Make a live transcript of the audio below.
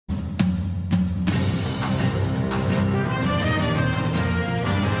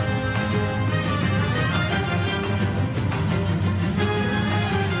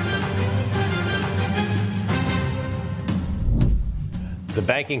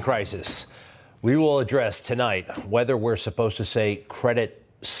banking crisis. We will address tonight whether we're supposed to say Credit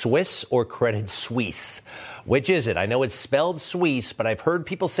Suisse or Credit Suisse. Which is it? I know it's spelled Suisse, but I've heard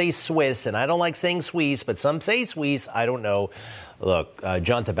people say Swiss, and I don't like saying Suisse, but some say Suisse. I don't know. Look,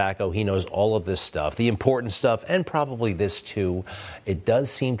 John Tobacco, he knows all of this stuff, the important stuff, and probably this too. It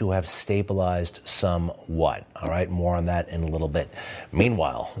does seem to have stabilized somewhat. All right, more on that in a little bit.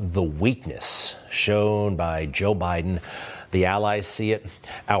 Meanwhile, the weakness shown by Joe Biden, the allies see it,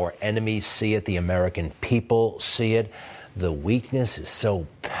 our enemies see it, the American people see it. The weakness is so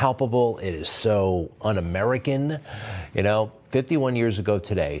palpable. It is so un-American. You know, 51 years ago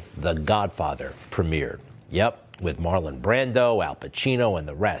today, The Godfather premiered. Yep, with Marlon Brando, Al Pacino, and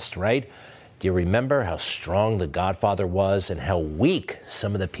the rest, right? Do you remember how strong The Godfather was and how weak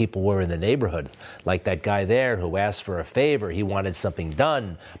some of the people were in the neighborhood? Like that guy there who asked for a favor. He wanted something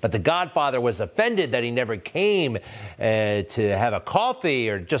done. But The Godfather was offended that he never came to have a coffee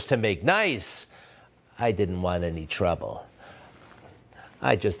or just to make nice. I didn't want any trouble.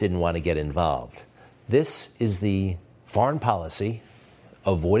 I just didn't want to get involved. This is the foreign policy,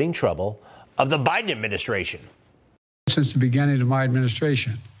 avoiding trouble, of the Biden administration. Since the beginning of my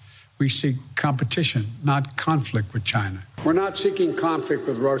administration, we seek competition, not conflict with China. We're not seeking conflict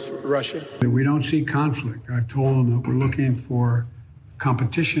with Russia. We don't seek conflict. I've told them that we're looking for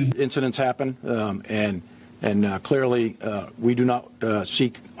competition. Incidents happen, and clearly we do not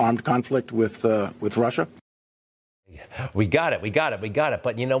seek armed conflict with Russia. We got it.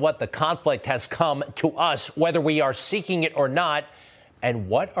 But you know what? The conflict has come to us, whether we are seeking it or not. And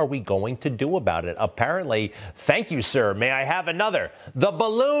what are we going to do about it? Apparently, thank you, sir. May I have another? The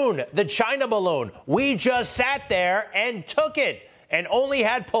balloon, the China balloon. We just sat there and took it and only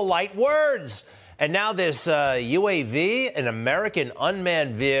had polite words. And now this UAV, an American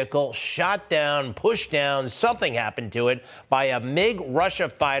unmanned vehicle, shot down, pushed down, something happened to it by a MiG Russia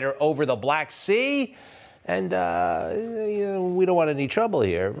fighter over the Black Sea. And we don't want any trouble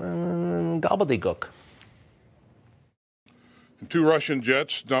here. Gobbledygook. Two Russian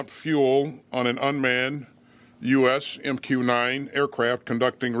jets dumped fuel on an unmanned U.S. MQ-9 aircraft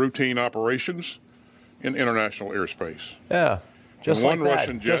conducting routine operations in international airspace. Yeah, just like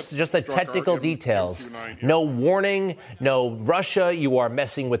that. Just the technical details. No warning, no Russia, you are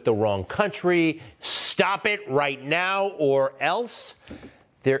messing with the wrong country. Stop it right now or else.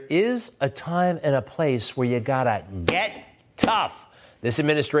 There is a time and a place where you gotta get tough. This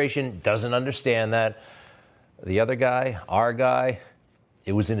administration doesn't understand that. The other guy, our guy,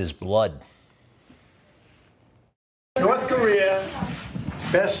 it was in his blood. North Korea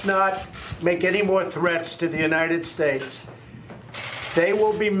best not make any more threats to the United States. They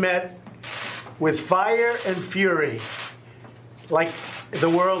will be met with fire and fury like the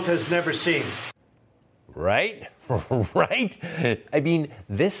world has never seen. Right? Right? I mean,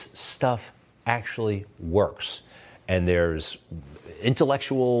 this stuff actually works. And there's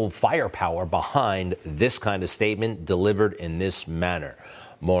intellectual firepower behind this kind of statement delivered in this manner.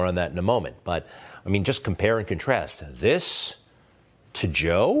 More on that in a moment. But, I mean, just compare and contrast this to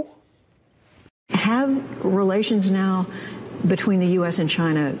Joe. Have relations now between the U.S. and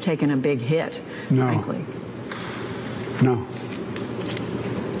China taken a big hit, frankly? No.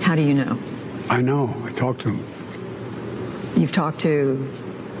 How do you know? I know. I talked to him. You've talked to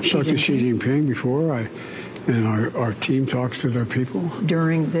Xi Jinping? To Xi Jinping before. And our team talks to their people.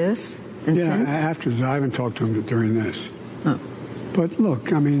 During this and since? Yeah, after this. I haven't talked to them during this. Oh. But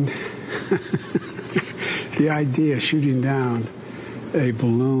look, I mean, the idea of shooting down a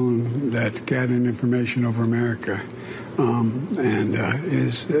balloon that's gathering information over America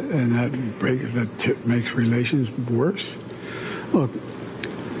that makes relations worse. Look,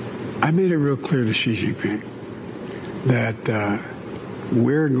 I made it real clear to Xi Jinping that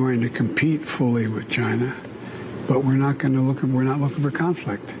we're going to compete fully with China, but we're not looking for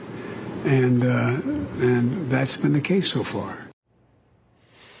conflict, and that's been the case so far.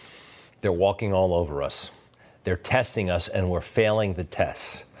 They're walking all over us. They're testing us, and we're failing the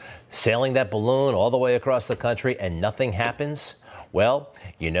tests. Sailing that balloon all the way across the country, and nothing happens. Well,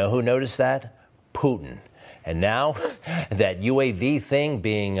 you know who noticed that? Putin. And now that UAV thing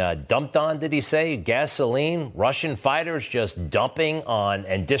being dumped on, did he say? Gasoline, Russian fighters just dumping on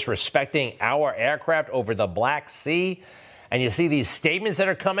and disrespecting our aircraft over the Black Sea. And you see these statements that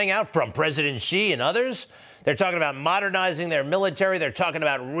are coming out from President Xi and others. They're talking about modernizing their military. They're talking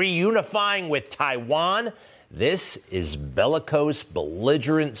about reunifying with Taiwan. This is bellicose,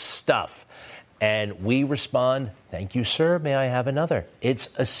 belligerent stuff. And we respond, thank you, sir. May I have another?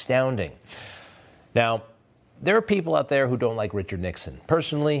 It's astounding. Now, there are people out there who don't like Richard Nixon.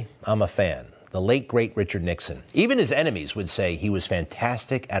 Personally, I'm a fan. the late, great Richard Nixon. Even his enemies would say he was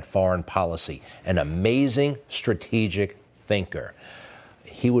fantastic at foreign policy, an amazing strategic thinker.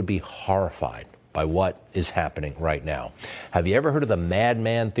 He would be horrified by what is happening right now. Have you ever heard of the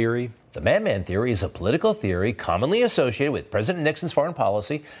madman theory? The madman theory is a political theory commonly associated with President Nixon's foreign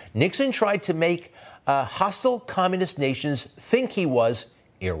policy. Nixon tried to make hostile communist nations think he was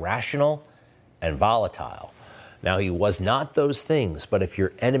irrational and volatile. Now, he was not those things, but if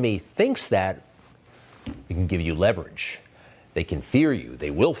your enemy thinks that, it can give you leverage. They can fear you.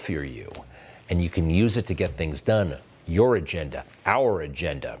 They will fear you. And you can use it to get things done. Your agenda, our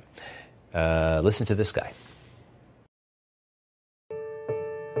agenda. Listen to this guy.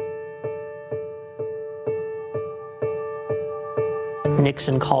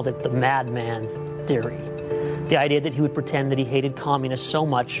 Nixon called it the madman theory. The idea that he would pretend that he hated communists so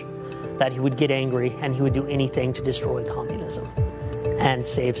much that he would get angry and he would do anything to destroy communism and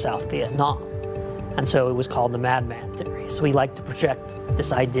save South Vietnam. And so it was called the madman theory. So he liked to project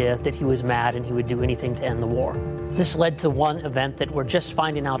this idea that he was mad and he would do anything to end the war. This led to one event that we're just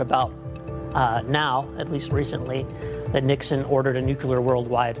finding out about now, at least recently, that Nixon ordered a nuclear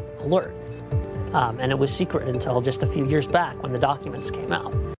worldwide alert. And it was secret until just a few years back when the documents came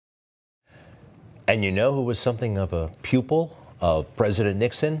out. And you know who was something of a pupil of President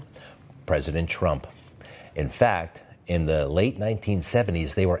Nixon? President Trump. In fact, in the late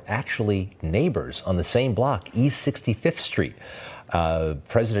 1970s, they were actually neighbors on the same block, East 65th Street.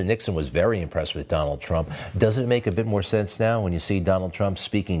 President Nixon was very impressed with Donald Trump. Does it make a bit more sense now when you see Donald Trump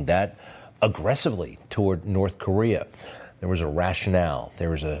speaking that aggressively toward North Korea? There was a rationale.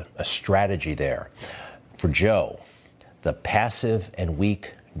 There was a strategy there. For Joe, the passive and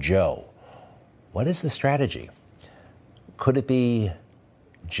weak Joe, what is the strategy? Could it be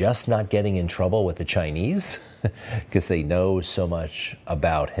just not getting in trouble with the Chinese? Because they know so much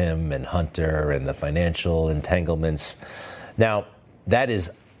about him and Hunter and the financial entanglements. Now, that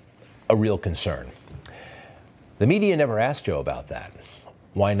is a real concern. The media never asked Joe about that.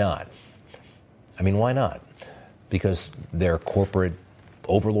 Why not? I mean, why not? Because their corporate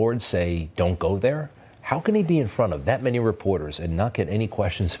overlords say, don't go there? How can he be in front of that many reporters and not get any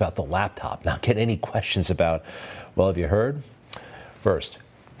questions about the laptop, not get any questions about, well, have you heard? First,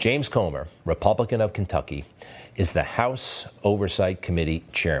 James Comer, Republican of Kentucky, is the House Oversight Committee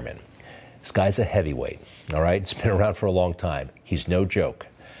chairman. This guy's a heavyweight, all right? It's been around for a long time. He's no joke.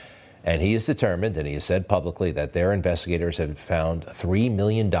 And he is determined, and he has said publicly, that their investigators have found $3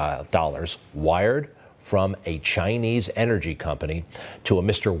 million wired from a Chinese energy company to a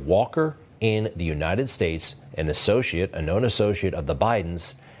Mr. Walker in the United States, a known associate of the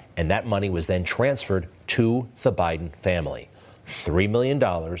Bidens, and that money was then transferred to the Biden family. $3 million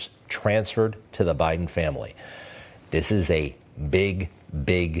transferred to the Biden family. This is a big,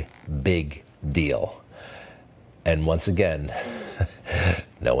 big, big deal. And once again,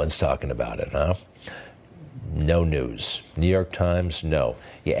 no one's talking about it, huh? No news. New York Times, no.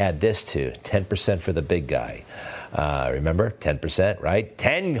 You add this to 10% for the big guy. Remember, 10%, right?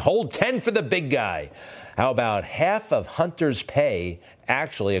 Hold 10 for the big guy. How about half of Hunter's pay,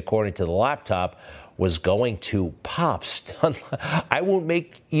 actually, according to the laptop, was going to Pops. I won't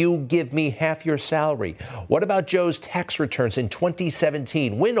make you give me half your salary. What about Joe's tax returns in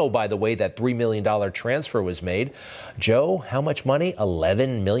 2017? When, oh, by the way, that $3 million transfer was made. Joe, how much money?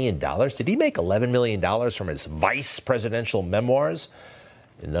 $11 million. Did he make $11 million from his vice presidential memoirs?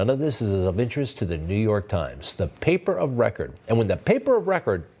 None of this is of interest to the New York Times, the paper of record. And when the paper of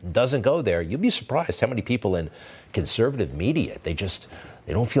record doesn't go there, you'll be surprised how many people in conservative media, they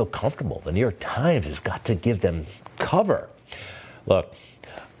don't feel comfortable. The New York Times has got to give them cover. Look,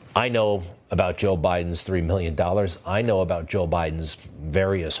 I know about Joe Biden's $3 million. I know about Joe Biden's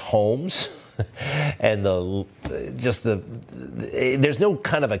various homes. And there's no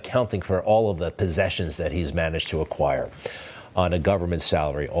kind of accounting for all of the possessions that he's managed to acquire on a government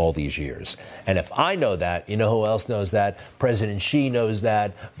salary all these years. And if I know that, you know who else knows that? President Xi knows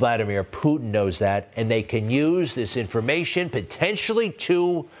that. Vladimir Putin knows that. And they can use this information potentially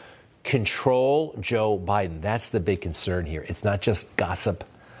to control Joe Biden. That's the big concern here. It's not just gossip,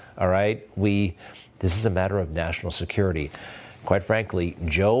 all right? This is a matter of national security. Quite frankly,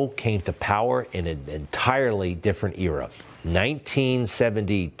 Joe came to power in an entirely different era.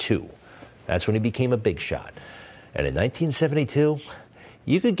 1972. That's when he became a big shot. And in 1972,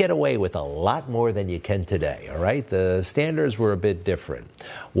 you could get away with a lot more than you can today, all right? The standards were a bit different.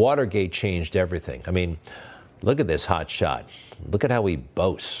 Watergate changed everything. I mean, look at this hot shot. Look at how he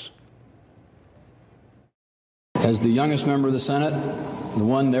boasts. As the youngest member of the Senate, the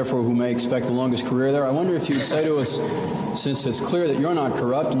one, therefore, who may expect the longest career there, I wonder if you'd say to us, since it's clear that you're not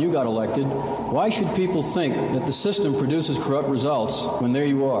corrupt and you got elected, why should people think that the system produces corrupt results when there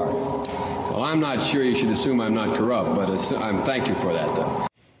you are? Well, I'm not sure you should assume I'm not corrupt, but thank you for that, though.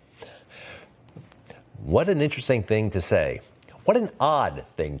 What an interesting thing to say. What an odd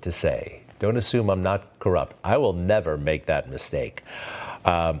thing to say. Don't assume I'm not corrupt. I will never make that mistake.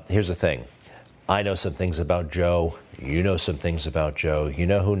 Here's the thing. I know some things about Joe. You know some things about Joe. You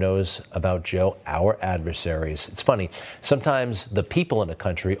know who knows about Joe? Our adversaries. It's funny. Sometimes the people in a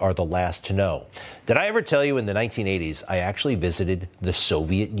country are the last to know. Did I ever tell you in the 1980s, I actually visited the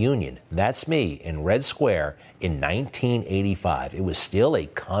Soviet Union? That's me in Red Square in 1985. It was still a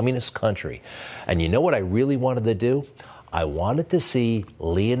communist country. And you know what I really wanted to do? I wanted to see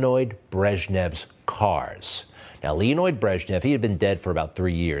Leonid Brezhnev's cars. Now, Leonid Brezhnev, he had been dead for about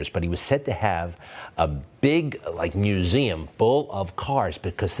 3 years, but he was said to have a big, museum full of cars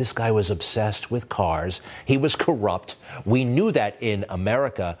because this guy was obsessed with cars. He was corrupt. We knew that in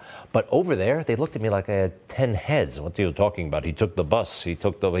America, but over there, they looked at me like I had 10 heads. What are you talking about? He took the bus. He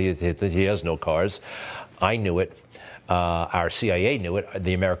has no cars. I knew it. Our CIA knew it.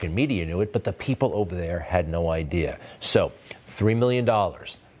 The American media knew it, but the people over there had no idea. So, $3 million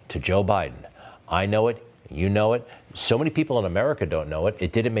to Joe Biden. I know it. You know it. So many people in America don't know it.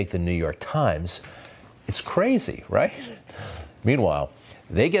 It didn't make the New York Times. It's crazy, right? Meanwhile,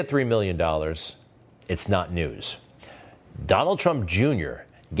 they get $3 million. It's not news. Donald Trump Jr.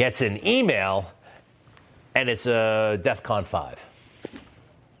 gets an email, and it's a DEFCON 5.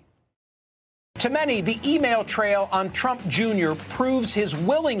 To many, the email trail on Trump Jr. proves his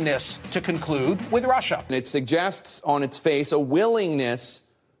willingness to collude with Russia. It suggests on its face a willingness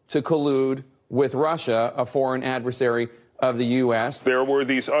to collude with Russia, a foreign adversary of the U.S. There were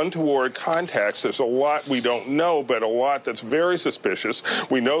these untoward contacts. There's a lot we don't know, but a lot that's very suspicious.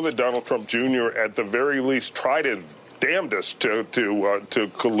 We know that Donald Trump Jr. at the very least tried his damnedest to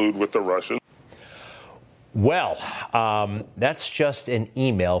collude with the Russians. Well, that's just an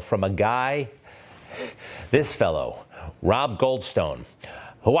email from a guy, this fellow, Rob Goldstone,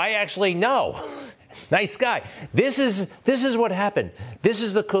 who I actually know. Nice guy. This is what happened. This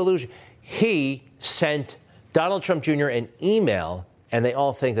is the collusion. He sent Donald Trump Jr. an email, and they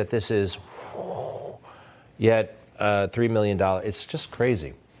all think that this is yet $3 million. It's just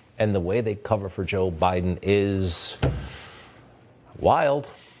crazy. And the way they cover for Joe Biden is wild.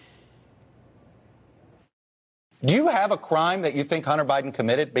 Do you have a crime that you think Hunter Biden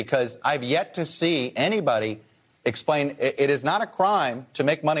committed? Because I've yet to see anybody explain it is not a crime to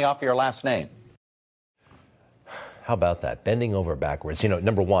make money off your last name. How about that? Bending over backwards.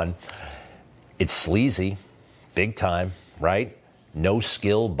 Number one, it's sleazy, big time, right? No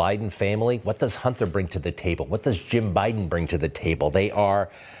skill, Biden family. What does Hunter bring to the table? What does Jim Biden bring to the table?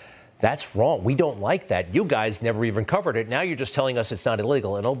 That's wrong. We don't like that. You guys never even covered it. Now you're just telling us it's not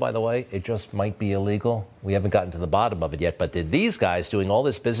illegal. And oh, by the way, it just might be illegal. We haven't gotten to the bottom of it yet. But did these guys doing all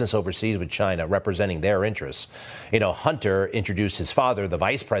this business overseas with China, representing their interests? Hunter introduced his father, the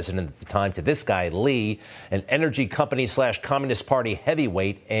vice president at the time, to this guy, Lee, an energy company / Communist Party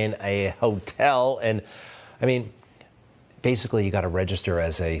heavyweight in a hotel. And basically, you got to register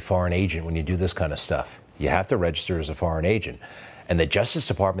as a foreign agent when you do this kind of stuff. You have to register as a foreign agent. And the Justice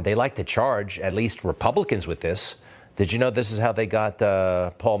Department, they like to charge at least Republicans with this. Did you know this is how they got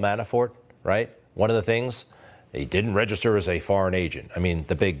Paul Manafort, right? One of the things, he didn't register as a foreign agent.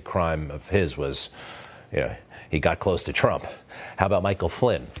 The big crime of his was, he got close to Trump. How about Michael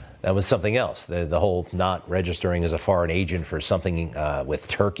Flynn? That was something else. The whole not registering as a foreign agent for something with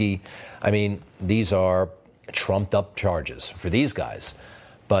Turkey. These are trumped up charges for these guys.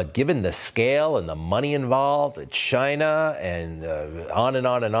 But given the scale and the money involved with China and on and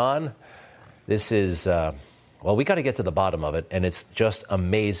on and on, this is, we got to get to the bottom of it. And it's just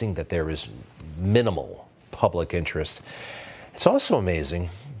amazing that there is minimal public interest. It's also amazing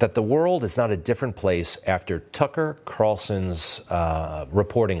that the world is not a different place after Tucker Carlson's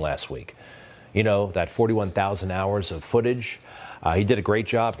reporting last week. That 41,000 hours of footage. He did a great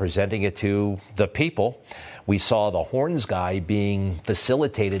job presenting it to the people. We saw the Horns guy being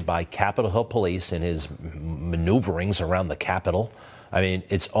facilitated by Capitol Hill police in his maneuverings around the Capitol.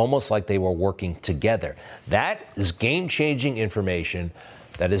 It's almost like they were working together. That is game-changing information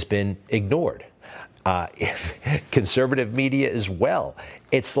that has been ignored. Conservative media as well.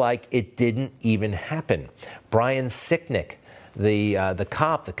 It's like it didn't even happen. Brian Sicknick, the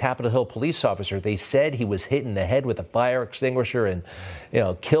cop, the Capitol Hill police officer, they said he was hit in the head with a fire extinguisher and,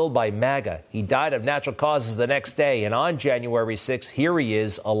 killed by MAGA. He died of natural causes the next day. And on January 6th, here he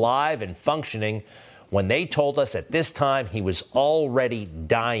is, alive and functioning when they told us at this time he was already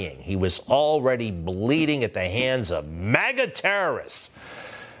dying. He was already bleeding at the hands of MAGA terrorists.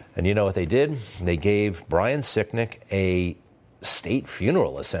 And you know what they did? They gave Brian Sicknick a state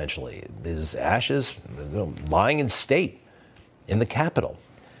funeral, essentially. His ashes lying in state in the Capitol.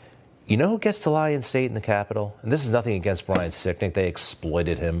 You know who gets to lie in state in the Capitol? And this is nothing against Brian Sicknick. They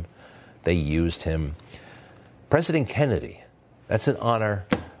exploited him. They used him. President Kennedy. That's an honor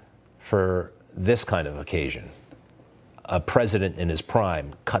for this kind of occasion. A president in his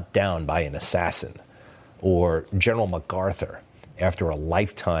prime cut down by an assassin. Or General MacArthur, after a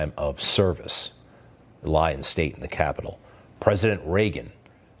lifetime of service, lie in state in the Capitol. President Reagan,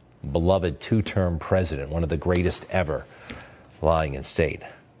 beloved two-term president, one of the greatest ever, lying in state.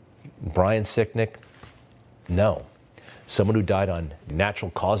 Brian Sicknick, no. Someone who died on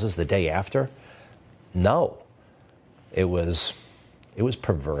natural causes the day after, no. It was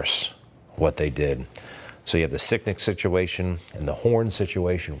perverse what they did. So you have the Sicknick situation and the Horn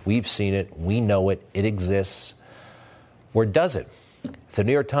situation. We've seen it. We know it. It exists. Where does it? If the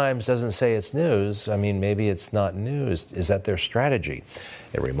New York Times doesn't say it's news, I mean, maybe it's not news. Is that their strategy?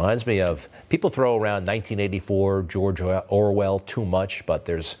 It reminds me of, people throw around 1984, George Orwell too much, but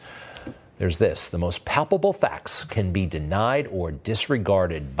there's this. The most palpable facts can be denied or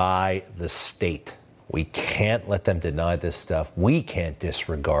disregarded by the state. We can't let them deny this stuff. We can't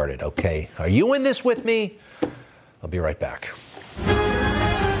disregard it, okay? Are you in this with me? I'll be right back.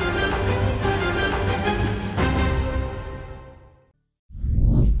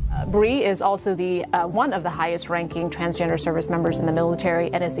 Bree is also the one of the highest-ranking transgender service members in the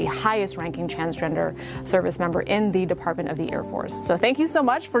military and is the highest-ranking transgender service member in the Department of the Air Force. So thank you so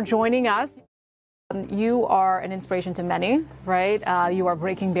much for joining us. You are an inspiration to many, right? You are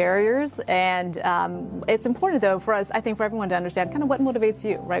breaking barriers, and it's important, though, for us, I think, for everyone to understand kind of what motivates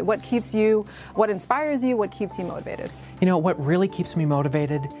you, right? What keeps you, what inspires you, what keeps you motivated? You know, what really keeps me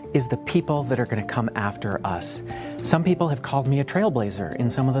motivated is the people that are going to come after us. Some people have called me a trailblazer in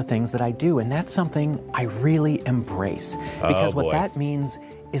some of the things that I do, and that's something I really embrace. Because what that means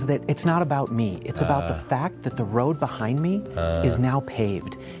is that it's not about me. It's about the fact that the road behind me is now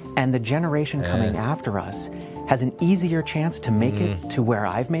paved. And the generation coming after us has an easier chance to make it to where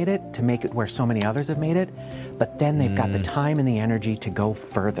I've made it, to make it where so many others have made it. But then they've got the time and the energy to go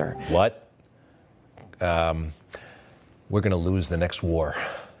further. What? We're going to lose the next war.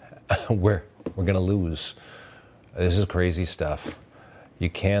 We're going to lose. This is crazy stuff. You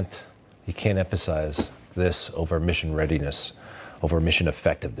can't emphasize this over mission readiness, over mission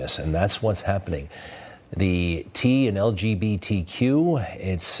effectiveness, and that's what's happening. The T and LGBTQ,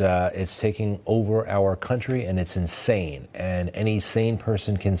 it's taking over our country, and it's insane. And any sane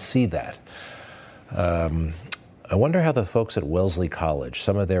person can see that. I wonder how the folks at Wellesley College,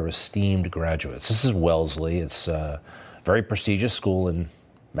 some of their esteemed graduates, this is Wellesley, it's a very prestigious school in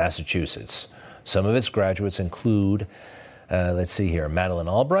Massachusetts. Some of its graduates include, let's see here, Madeleine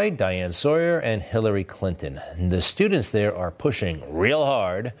Albright, Diane Sawyer, and Hillary Clinton. And the students there are pushing real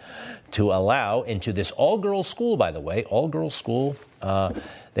hard to allow into this all-girls school, by the way, all-girls school.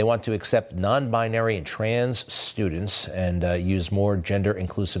 They want to accept non-binary and trans students and use more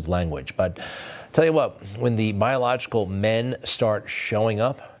gender-inclusive language. But tell you what, when the biological men start showing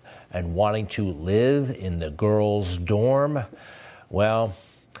up and wanting to live in the girls' dorm, well,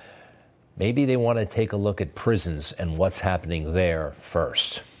 maybe they want to take a look at prisons and what's happening there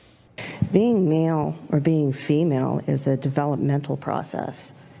first. Being male or being female is a developmental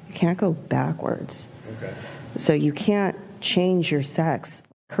process. You can't go backwards. Okay. So you can't change your sex.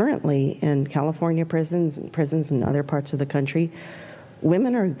 Currently in California prisons in other parts of the country,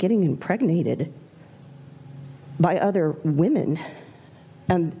 women are getting impregnated by other women.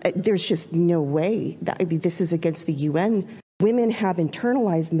 And there's just no way. This is against the UN. Women have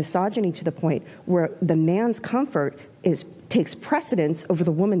internalized misogyny to the point where the man's comfort takes precedence over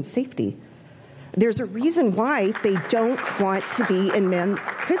the woman's safety. There's a reason why they don't want to be in men's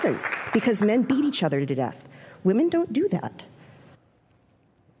prisons, because men beat each other to death. Women don't do that.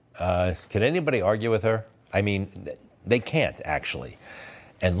 Can anybody argue with her? I mean, they can't, actually.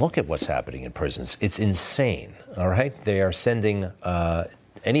 And look at what's happening in prisons. It's insane, all right? They are sending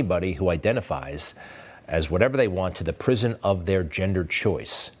anybody who identifies as whatever they want to the prison of their gender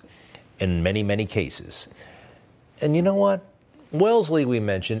choice in many, many cases. And you know what? Wellesley, we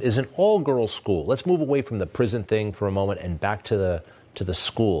mentioned, is an all-girls school. Let's move away from the prison thing for a moment and back to the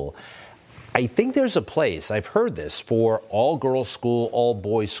school. I think there's a place, I've heard this, for all-girls school,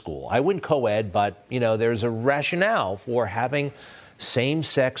 all-boys school. I wouldn't co-ed, but, you know, there's a rationale for having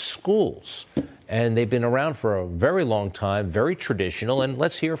same-sex schools. And they've been around for a very long time, very traditional. And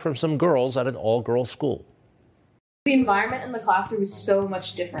let's hear from some girls at an all-girls school. The environment in the classroom is so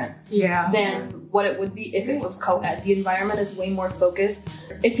much different than what it would be if it was co-ed. The environment is way more focused.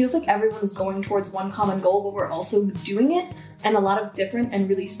 It feels like everyone is going towards one common goal, but we're also doing it in a lot of different and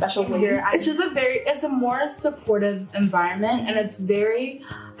really special ways. It's just it's a more supportive environment, and it's very,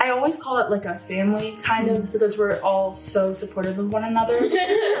 I always call it like a family kind of, because we're all so supportive of one another.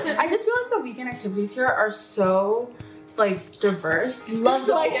 I just feel like the weekend activities here are so diverse.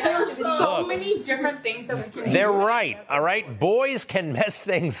 There's so many different things that we can do. They're right, all right? Boys can mess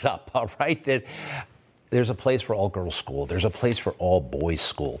things up, all right? There's a place for all-girls school. There's a place for all-boys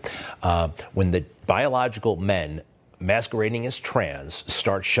school. When the biological men masquerading as trans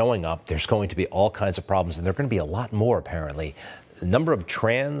start showing up, there's going to be all kinds of problems, and there are going to be a lot more, apparently. The number of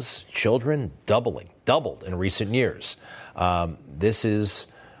trans children doubled in recent years. This is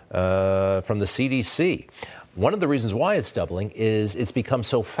from the CDC. One of the reasons why it's doubling is it's become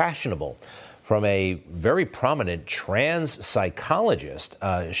so fashionable. From a very prominent trans psychologist,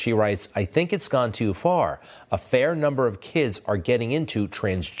 she writes, "I think it's gone too far. A fair number of kids are getting into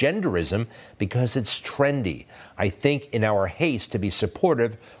transgenderism because it's trendy. I think in our haste to be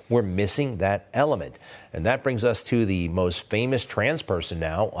supportive, we're missing that element." And that brings us to the most famous trans person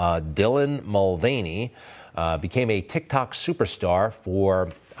now, Dylan Mulvaney, became a TikTok superstar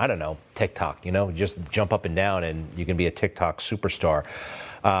for, I don't know, TikTok, just jump up and down and you can be a TikTok superstar.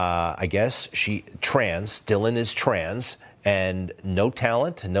 I guess Dylan is trans and no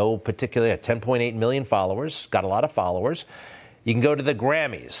talent, no particular, 10.8 million followers, got a lot of followers. You can go to the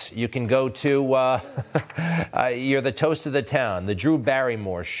Grammys. You can go to, you're the toast of the town, the Drew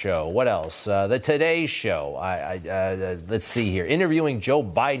Barrymore show. What else? The Today Show. Let's see here. Interviewing Joe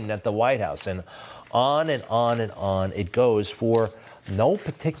Biden at the White House. And on and on and on it goes for no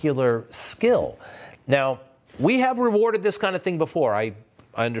particular skill. Now, we have rewarded this kind of thing before. I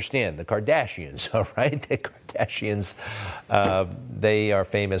understand. The Kardashians, all right? The Kardashians, they are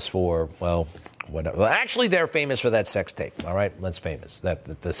famous for, whatever. Well, actually, they're famous for that sex tape, all right? That's famous.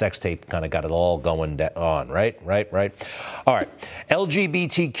 That the sex tape kind of got it all going on, right? All right.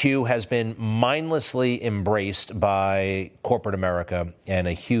 LGBTQ has been mindlessly embraced by corporate America and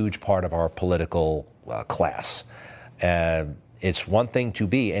a huge part of our political class. It's one thing to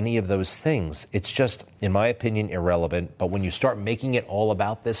be any of those things. It's just, in my opinion, irrelevant. But when you start making it all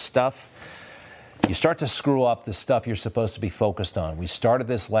about this stuff, you start to screw up the stuff you're supposed to be focused on. We started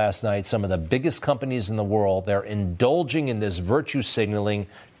this last night. Some of the biggest companies in the world, they're indulging in this virtue signaling,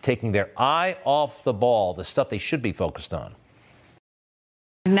 taking their eye off the ball, the stuff they should be focused on.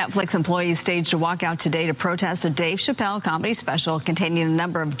 Netflix employees staged a walkout today to protest a Dave Chappelle comedy special containing a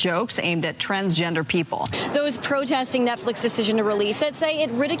number of jokes aimed at transgender people. Those protesting Netflix's decision to release it say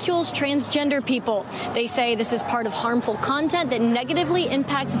it ridicules transgender people. They say this is part of harmful content that negatively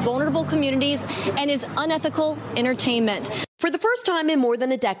impacts vulnerable communities and is unethical entertainment. For the first time in more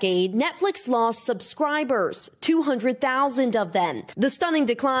than a decade, Netflix lost subscribers, 200,000 of them. The stunning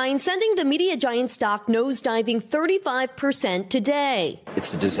decline sending the media giant stock nosediving 35% today.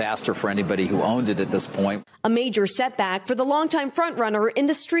 It's a disaster for anybody who owned it at this point. A major setback for the longtime frontrunner in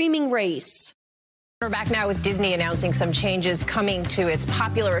the streaming race. We're back now with Disney announcing some changes coming to its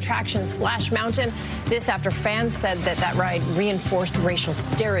popular attraction Splash Mountain. This after fans said that ride reinforced racial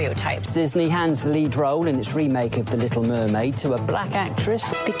stereotypes. Disney hands the lead role in its remake of The Little Mermaid to a black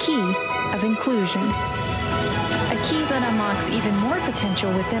actress. The key of inclusion. A key that unlocks even more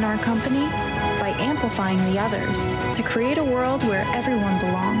potential within our company by amplifying the others. To create a world where everyone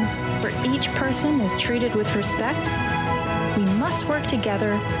belongs, where each person is treated with respect, we must work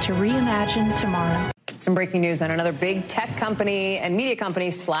together to reimagine tomorrow. Some breaking news on another big tech company and media company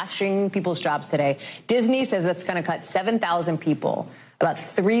slashing people's jobs today. Disney says it's going to cut 7,000 people, about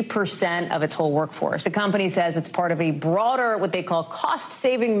 3% of its whole workforce. The company says it's part of a broader, what they call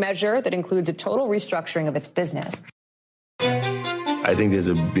cost-saving measure that includes a total restructuring of its business. I think there's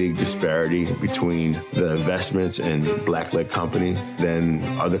a big disparity between the investments in Black-led companies than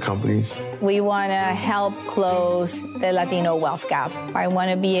other companies. We want to help close the Latino wealth gap. I want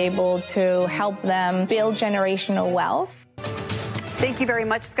to be able to help them build generational wealth. Thank you very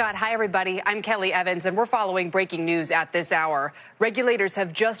much, Scott. Hi, everybody. I'm Kelly Evans, and we're following breaking news at this hour. Regulators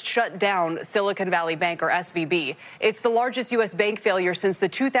have just shut down Silicon Valley Bank, or SVB. It's the largest U.S. bank failure since the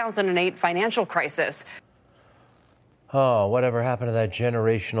 2008 financial crisis. Oh, whatever happened to that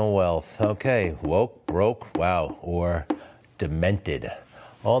generational wealth? Okay, woke, broke, wow, or demented.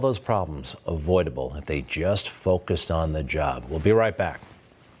 All those problems avoidable if they just focused on the job. We'll be right back.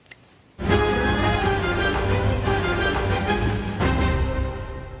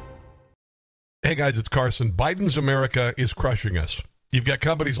 guys, it's Carson. Biden's America is crushing us. You've got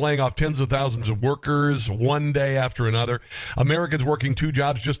companies laying off tens of thousands of workers one day after another. Americans working 2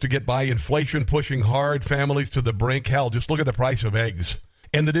 jobs just to get by. Inflation pushing hard. Families to the brink. Hell, just look at the price of eggs.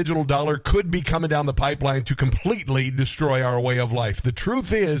 And the digital dollar could be coming down the pipeline to completely destroy our way of life. The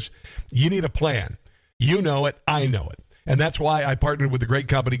truth is, you need a plan. You know it. I know it. And that's why I partnered with the great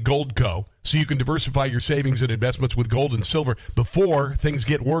company Goldco, so you can diversify your savings and investments with gold and silver before things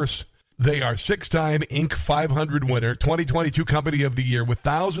get worse. They are 6-time Inc. 500 winner, 2022 Company of the Year with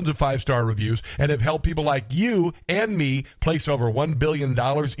thousands of 5-star reviews, and have helped people like you and me place over $1 billion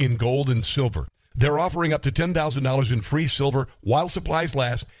in gold and silver. They're offering up to $10,000 in free silver while supplies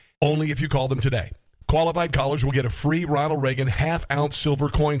last, only if you call them today. Qualified callers will get a free Ronald Reagan half-ounce silver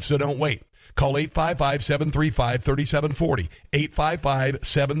coin, so don't wait. Call 855-735-3740.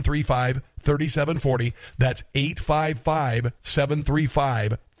 855-735-3740. That's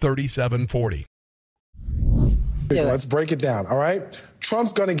 855-735-3740. Let's break it down, all right?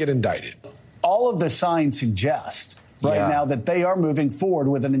 Trump's going to get indicted. All of the signs suggest now that they are moving forward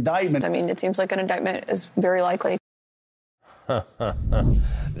with an indictment. I mean, it seems like an indictment is very likely.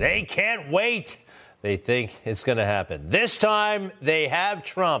 They can't wait. They think it's going to happen. This time, they have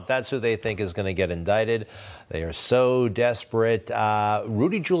Trump. That's who they think is going to get indicted. They are so desperate.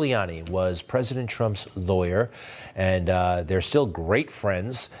 Rudy Giuliani was President Trump's lawyer, and they're still great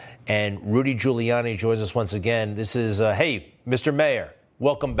friends. And Rudy Giuliani joins us once again. This is, hey, Mr. Mayor,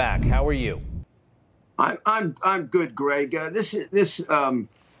 welcome back. How are you? I'm good, Greg. This is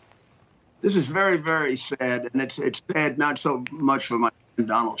very, very sad, and it's sad not so much for my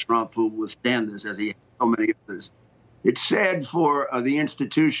Donald Trump, who will stand this as he has so many others. It's sad for the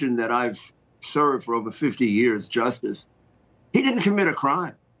institution that I've served for over 50 years, justice. He didn't commit a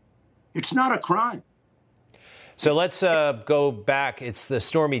crime. It's not a crime. So let's go back. It's the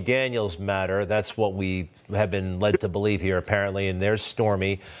Stormy Daniels matter. That's what we have been led to believe here, apparently. And there's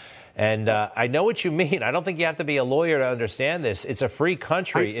Stormy. And I know what you mean. I don't think you have to be a lawyer to understand this. It's a free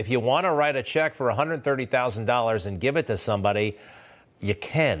country. If you want to write a check for $130,000 and give it to somebody, you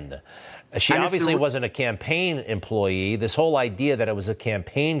can. She obviously wasn't a campaign employee. This whole idea that it was a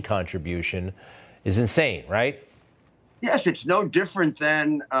campaign contribution is insane, right? Yes, it's no different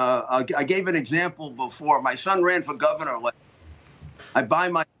than I gave an example before. My son ran for governor. I buy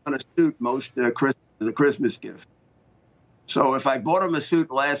my son a suit most Christmas as a Christmas gift. So if I bought him a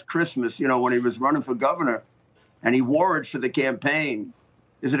suit last Christmas, when he was running for governor, and he wore it for the campaign,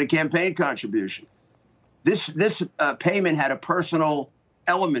 is it a campaign contribution? This payment had a personal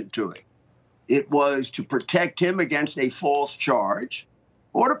element to it. It was to protect him against a false charge,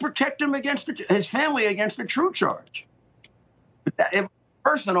 or to protect him against his family against a true charge. It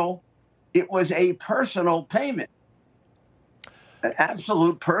was a personal payment, an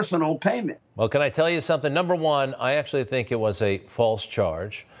absolute personal payment. Well, can I tell you something? Number one, I actually think it was a false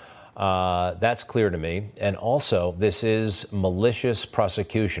charge. That's clear to me. And also, this is malicious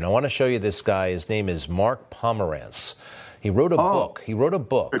prosecution. I want to show you this guy. His name is Mark Pomerantz. He wrote a book. He wrote a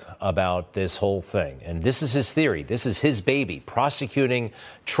book about this whole thing. And this is his theory. This is his baby, prosecuting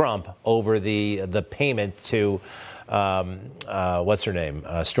Trump over the payment to, what's her name,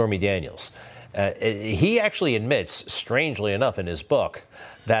 Stormy Daniels. He actually admits, strangely enough, in his book,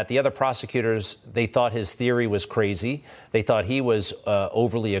 that the other prosecutors, they thought his theory was crazy. They thought he was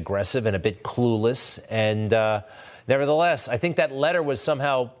overly aggressive and a bit clueless. And nevertheless, I think that letter was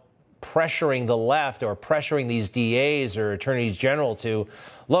somehow pressuring the left or pressuring these DAs or attorneys general to,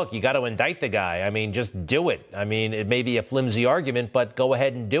 look, you got to indict the guy. I mean, just do it. I mean, it may be a flimsy argument, but go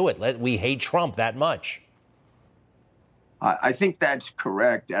ahead and do it. We hate Trump that much. I think that's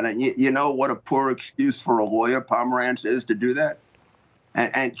correct. And you know what a poor excuse for a lawyer Pomerantz is to do that?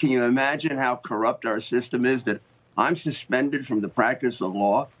 And can you imagine how corrupt our system is, that I'm suspended from the practice of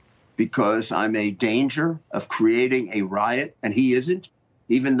law because I'm a danger of creating a riot, and he isn't,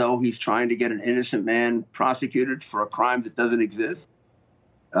 even though he's trying to get an innocent man prosecuted for a crime that doesn't exist?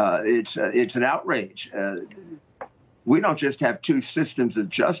 It's an outrage. We don't just have two systems of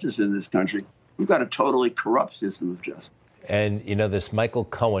justice in this country. We've got a totally corrupt system of justice. And, this Michael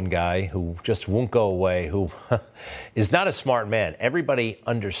Cohen guy who just won't go away, who is not a smart man. Everybody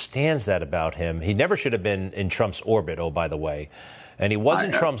understands that about him. He never should have been in Trump's orbit, oh, by the way. And he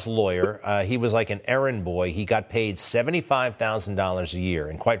wasn't Trump's lawyer. He was like an errand boy. He got paid $75,000 a year.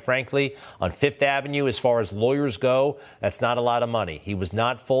 And quite frankly, on Fifth Avenue, as far as lawyers go, that's not a lot of money. He was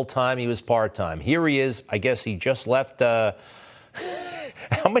not full-time. He was part-time. Here he is. I guess he just left.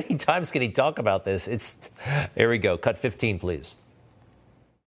 How many times can he talk about this? Here we go. Cut 15, please.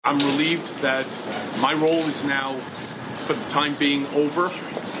 I'm relieved that my role is now, for the time being, over.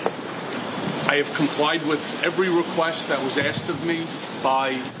 I have complied with every request that was asked of me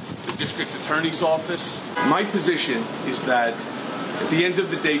by the district attorney's office. My position is that at the end of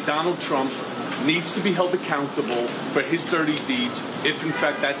the day, Donald Trump needs to be held accountable for his dirty deeds if, in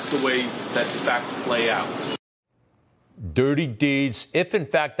fact, that's the way that the facts play out. Dirty deeds, if, in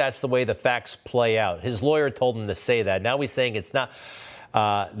fact, that's the way the facts play out. His lawyer told him to say that. Now he's saying it's not.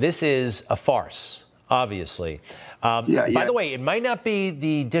 This is a farce, obviously. By the way, it might not be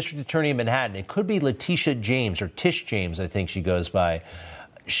the district attorney in Manhattan. It could be Letitia James, or Tish James, I think she goes by.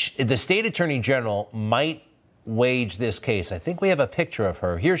 The state attorney general might wage this case. I think we have a picture of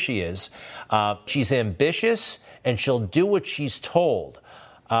her. Here she is. She's ambitious, and she'll do what she's told.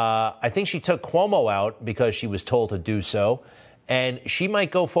 I think she took Cuomo out because she was told to do so, and she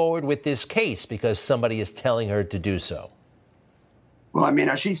might go forward with this case because somebody is telling her to do so. Well, I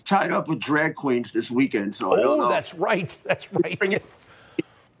mean, she's tied up with drag queens this weekend, so I don't know. That's right. That's right.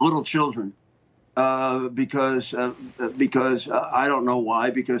 Little children, because I don't know why,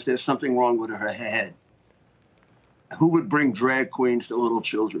 because there's something wrong with her head. Who would bring drag queens to little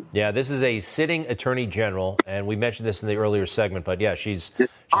children? Yeah, this is a sitting attorney general, and we mentioned this in the earlier segment, but yeah, she's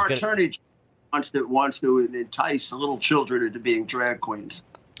our attorney wants to entice little children into being drag queens.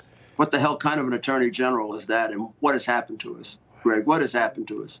 What the hell kind of an attorney general is that, and what has happened to us? Greg, what has happened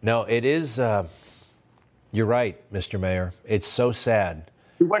to us? No, it is, you're right, Mr. Mayor. It's so sad.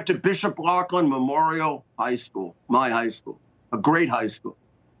 We went to Bishop Lachlan Memorial High School, my high school, a great high school,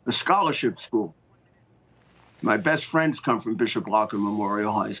 a scholarship school. My best friends come from Bishop Lachlan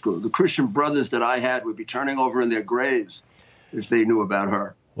Memorial High School. The Christian brothers that I had would be turning over in their graves if they knew about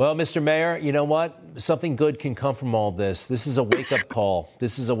her. Well, Mr. Mayor, you know what? Something good can come from all this. This is a wake-up call.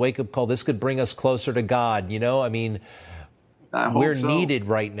 This is a wake-up call. This could bring us closer to God, you know? I mean, we're needed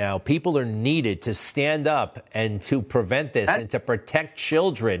right now. People are needed to stand up and to prevent this and to protect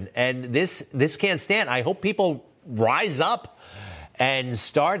children. And this can't stand. I hope people rise up and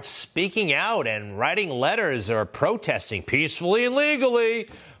start speaking out and writing letters or protesting peacefully and legally.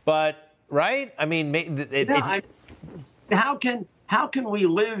 But, right? I mean, how can we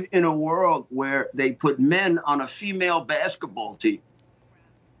live in a world where they put men on a female basketball team?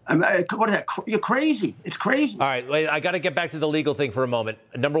 I mean, you're crazy. It's crazy. All right, I got to get back to the legal thing for a moment.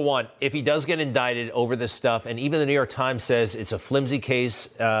 Number one, if he does get indicted over this stuff, and even the New York Times says it's a flimsy case,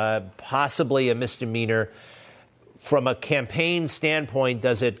 possibly a misdemeanor, from a campaign standpoint,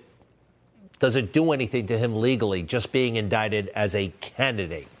 does it do anything to him legally, just being indicted as a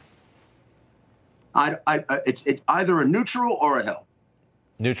candidate? It's either a neutral or a hell.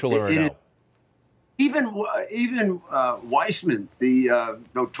 Neutral or a no. Even Weissman, the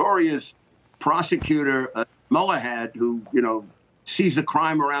notorious prosecutor Mueller had, who sees the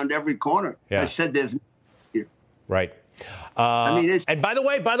crime around every corner, I said there's here. Right. And by the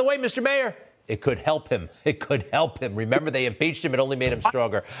way, Mr. Mayor, it could help him. It could help him. Remember, they impeached him. It only made him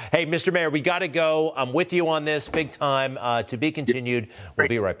stronger. Hey, Mr. Mayor, we got to go. I'm with you on this. Big time. To be continued. We'll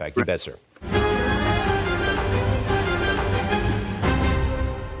be right back. You bet, sir.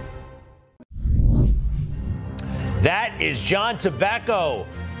 That is John Tabacco,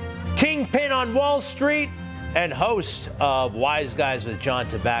 kingpin on Wall Street and host of Wise Guys with John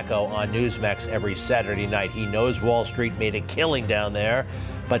Tabacco on Newsmax every Saturday night. He knows Wall Street made a killing down there.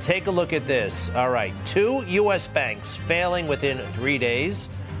 But take a look at this. All right, 2 U.S. banks failing within 3 days.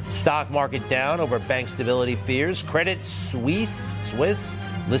 Stock market down over bank stability fears. Credit Suisse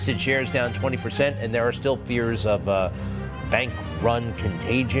listed shares down 20%, and there are still fears of bank-run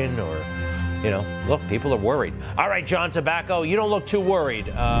contagion or, look, people are worried. All right, John Tabacco, you don't look too worried.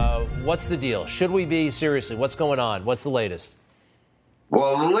 What's the deal? Should we be? Seriously, what's going on? What's the latest?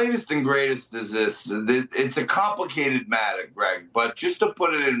 Well, the latest and greatest is this. It's a complicated matter, Greg, but just to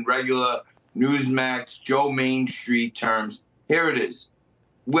put it in regular Newsmax, Joe Main Street terms, here it is.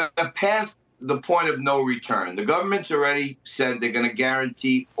 We're past the point of no return. The government's already said they're going to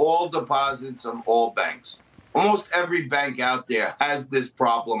guarantee all deposits of all banks. Almost every bank out there has this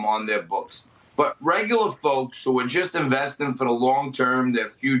problem on their books. But regular folks who are just investing for the long term, their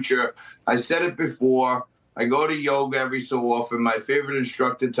future, I said it before, I go to yoga every so often. My favorite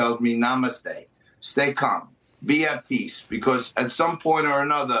instructor tells me, namaste, stay calm, be at peace, because at some point or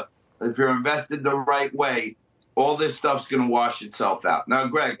another, if you're invested the right way, all this stuff's going to wash itself out. Now,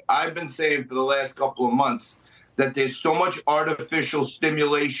 Greg, I've been saying for the last couple of months that there's so much artificial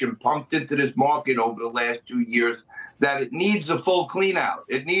stimulation pumped into this market over the last 2 years that it needs a full clean out.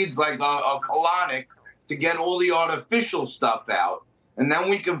 It needs like a colonic to get all the artificial stuff out. And then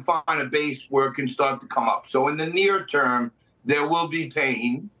we can find a base where it can start to come up. So in the near term, there will be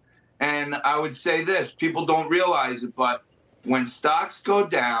pain. And I would say this, people don't realize it, but when stocks go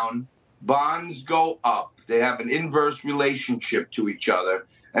down, bonds go up. They have an inverse relationship to each other.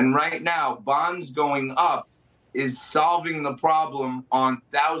 And right now, bonds going up is solving the problem on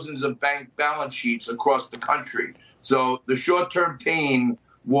thousands of bank balance sheets across the country. So the short-term pain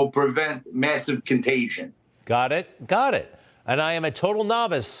will prevent massive contagion. Got it. And I am a total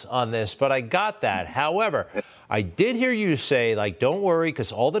novice on this, but I got that. However, I did hear you say, like, don't worry,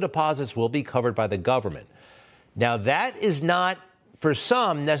 because all the deposits will be covered by the government. Now, that is not, for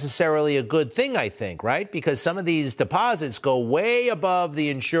some, necessarily a good thing, I think, right? Because some of these deposits go way above the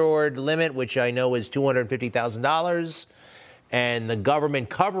insured limit, which I know is $250,000, and the government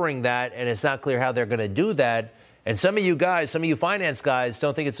covering that, and it's not clear how they're going to do that. And some of you finance guys,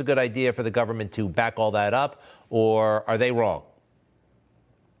 don't think it's a good idea for the government to back all that up, or are they wrong?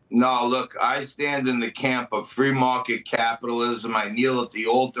 No, look, I stand in the camp of free market capitalism. I kneel at the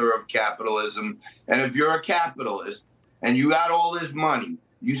altar of capitalism. And if you're a capitalist and you got all this money,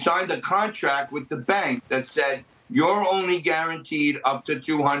 you signed a contract with the bank that said you're only guaranteed up to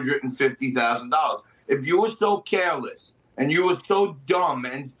 $250,000. If you were so careless and you were so dumb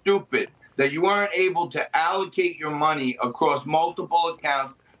and stupid that you weren't able to allocate your money across multiple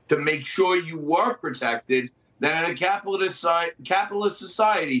accounts to make sure you were protected, then in a capitalist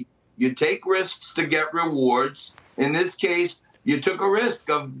society, you take risks to get rewards. In this case, you took a risk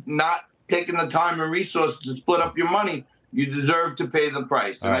of not taking the time and resources to split up your money. You deserve to pay the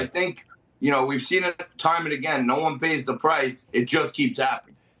price. And I think, we've seen it time and again. No one pays the price. It just keeps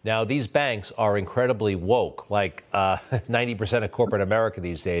happening. Now, these banks are incredibly woke, like 90% of corporate America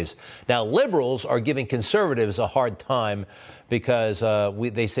these days. Now, liberals are giving conservatives a hard time because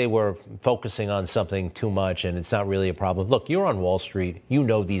they say we're focusing on something too much and it's not really a problem. Look, you're on Wall Street. You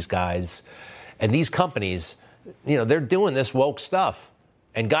know these guys. And these companies, they're doing this woke stuff.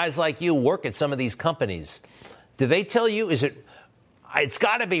 And guys like you work at some of these companies. Do they tell you, it's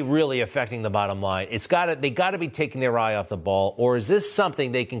got to be really affecting the bottom line? They got to be taking their eye off the ball? Or is this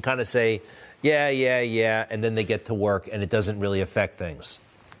something they can kind of say, yeah, and then they get to work and it doesn't really affect things?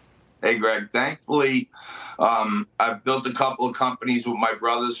 Hey, Greg, thankfully, I've built a couple of companies with my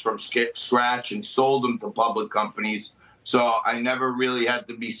brothers from scratch and sold them to public companies. So I never really had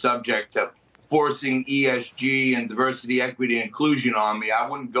to be subject to forcing ESG and diversity, equity, and inclusion on me. I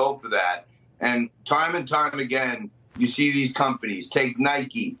wouldn't go for that. And time again, you see these companies, take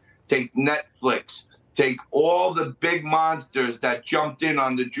Nike, take Netflix, take all the big monsters that jumped in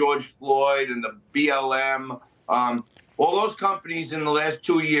on the George Floyd and the BLM. All those companies in the last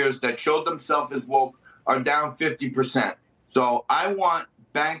 2 years that showed themselves as woke are down 50%. So I want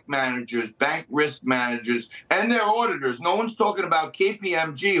bank managers, bank risk managers, and their auditors. No one's talking about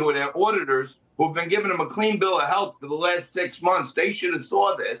KPMG, who are their auditors, who've been giving them a clean bill of health for the last 6 months. They should have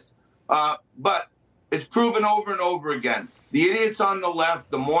saw this. But it's proven over and over again. The idiots on the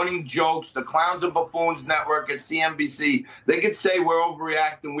left, the morning jokes, the clowns and buffoons network at CNBC, they could say we're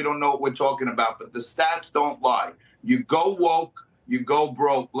overreacting, we don't know what we're talking about, but the stats don't lie. You go woke, you go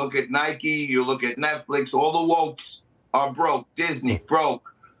broke. Look at Nike, you look at Netflix, all the wokes are broke. Disney,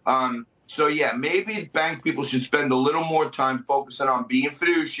 broke. So, yeah, maybe bank people should spend a little more time focusing on being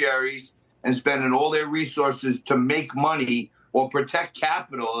fiduciaries and spending all their resources to make money or protect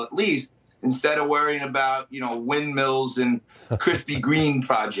capital at least, instead of worrying about, windmills and Krispy Kreme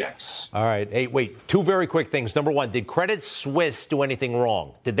projects. All right. Hey, wait, two very quick things. Number one, did Credit Suisse do anything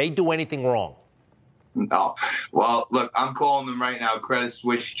wrong? Did they do anything wrong? No. Well, look, I'm calling them right now Credit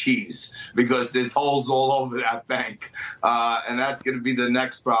Suisse cheese because there's holes all over that bank. And that's going to be the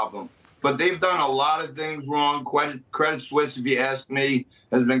next problem. But they've done a lot of things wrong. Credit Suisse, if you ask me,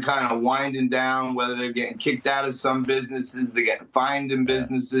 has been kind of winding down, whether they're getting kicked out of some businesses, they're getting fined in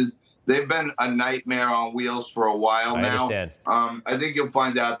businesses. They've been a nightmare on wheels for a while now. Understand. I think you'll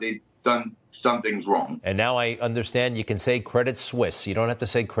find out they've done some things wrong. And now I understand you can say Credit Suisse. You don't have to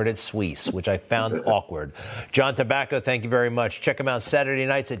say Credit Suisse, which I found awkward. John Tabacco, thank you very much. Check him out Saturday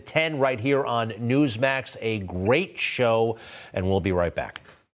nights at 10 right here on Newsmax. A great show, and we'll be right back.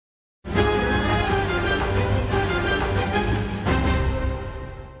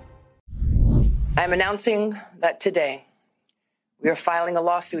 I'm announcing that today we are filing a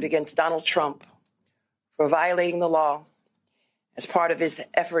lawsuit against Donald Trump for violating the law as part of his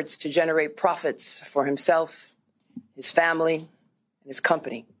efforts to generate profits for himself, his family, and his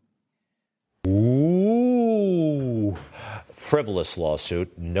company. Ooh, frivolous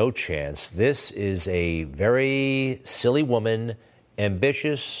lawsuit, no chance. This is a very silly woman,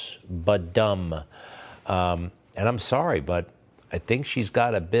 ambitious but dumb. And I'm sorry, but I think she's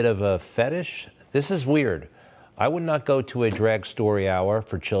got a bit of a fetish. This is weird. I would not go to a drag story hour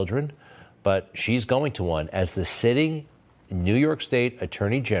for children, but she's going to one as the sitting New York State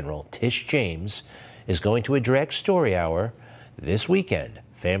Attorney General Tish James is going to a drag story hour this weekend.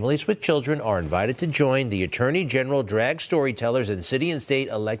 Families with children are invited to join the Attorney General drag storytellers and city and state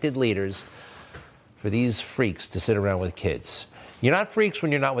elected leaders for these freaks to sit around with kids. You're not freaks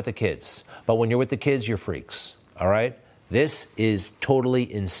when you're not with the kids, but when you're with the kids, you're freaks. All right? This is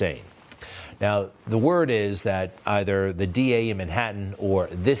totally insane. Now, the word is that either the DA in Manhattan or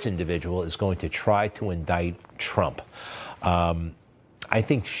this individual is going to try to indict Trump. I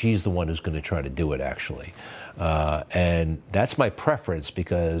think she's the one who's going to try to do it, actually. And that's my preference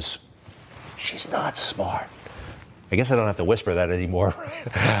because she's not smart. I guess I don't have to whisper that anymore.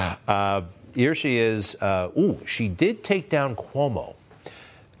 Here she is. She did take down Cuomo.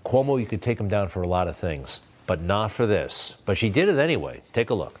 Cuomo, you could take him down for a lot of things, but not for this. But she did it anyway.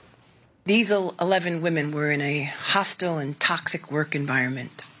 Take a look. These 11 women were in a hostile and toxic work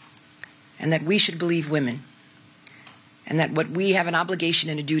environment, and that we should believe women, and that what we have an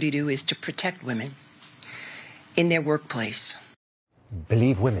obligation and a duty to do is to protect women in their workplace.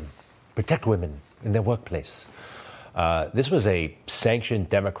 Believe women, protect women in their workplace. This was a sanctioned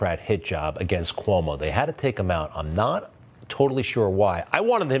Democrat hit job against Cuomo. They had to take him out. I'm not totally sure why. I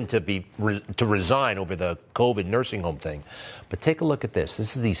wanted him to resign over the COVID nursing home thing. But take a look at this.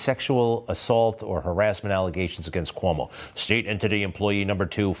 This is the sexual assault or harassment allegations against Cuomo. State entity employee number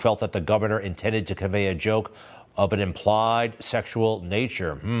 2 felt that the governor intended to convey a joke of an implied sexual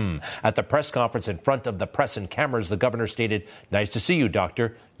nature. At the press conference in front of the press and cameras, the governor stated, "Nice to see you,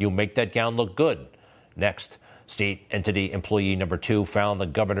 doctor. You make that gown look good." Next, state entity employee number 2 found the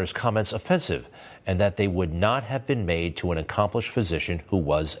governor's comments offensive and that they would not have been made to an accomplished physician who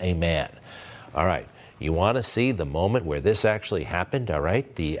was a man. All right. You want to see the moment where this actually happened, all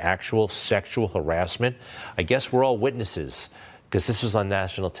right? The actual sexual harassment. I guess we're all witnesses because this was on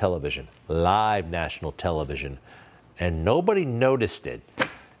national television, live national television, and nobody noticed it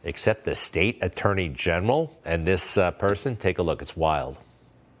except the state attorney general and this person. Take a look. It's wild.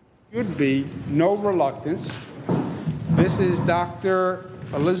 Should be no reluctance. This is Dr.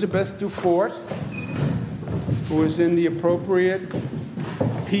 Elizabeth Dufort, who is in the appropriate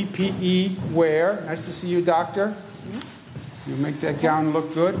PPE wear. Nice to see you, doctor. You make that gown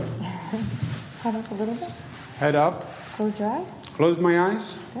look good. Head up a little bit. Head up. Close your eyes. Close my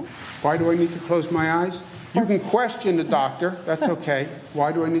eyes? Okay. Why do I need to close my eyes? You can question the doctor. That's okay.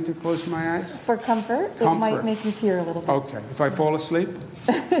 Why do I need to close my eyes? For comfort. It might make you tear a little bit. Okay. If I fall asleep?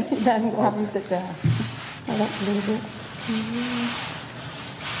 Then we'll have you sit down. Head up a little bit.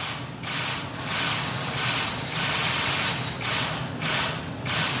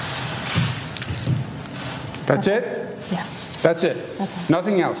 That's it? Yeah. That's it?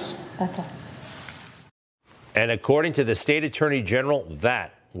 Nothing else? That's all. And according to the state attorney general,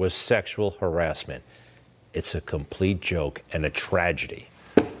 that was sexual harassment. It's a complete joke and a tragedy.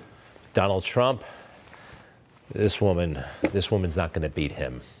 Donald Trump, this woman's not going to beat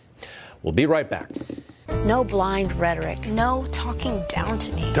him. We'll be right back. No blind rhetoric. No talking down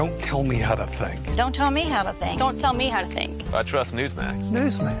to me. Don't tell me how to think. Don't tell me how to think. Don't tell me how to think. I trust Newsmax.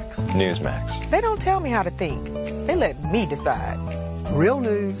 Newsmax. Newsmax. They don't tell me how to think. They let me decide. Real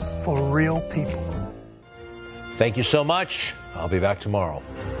news for real people. Thank you so much. I'll be back tomorrow.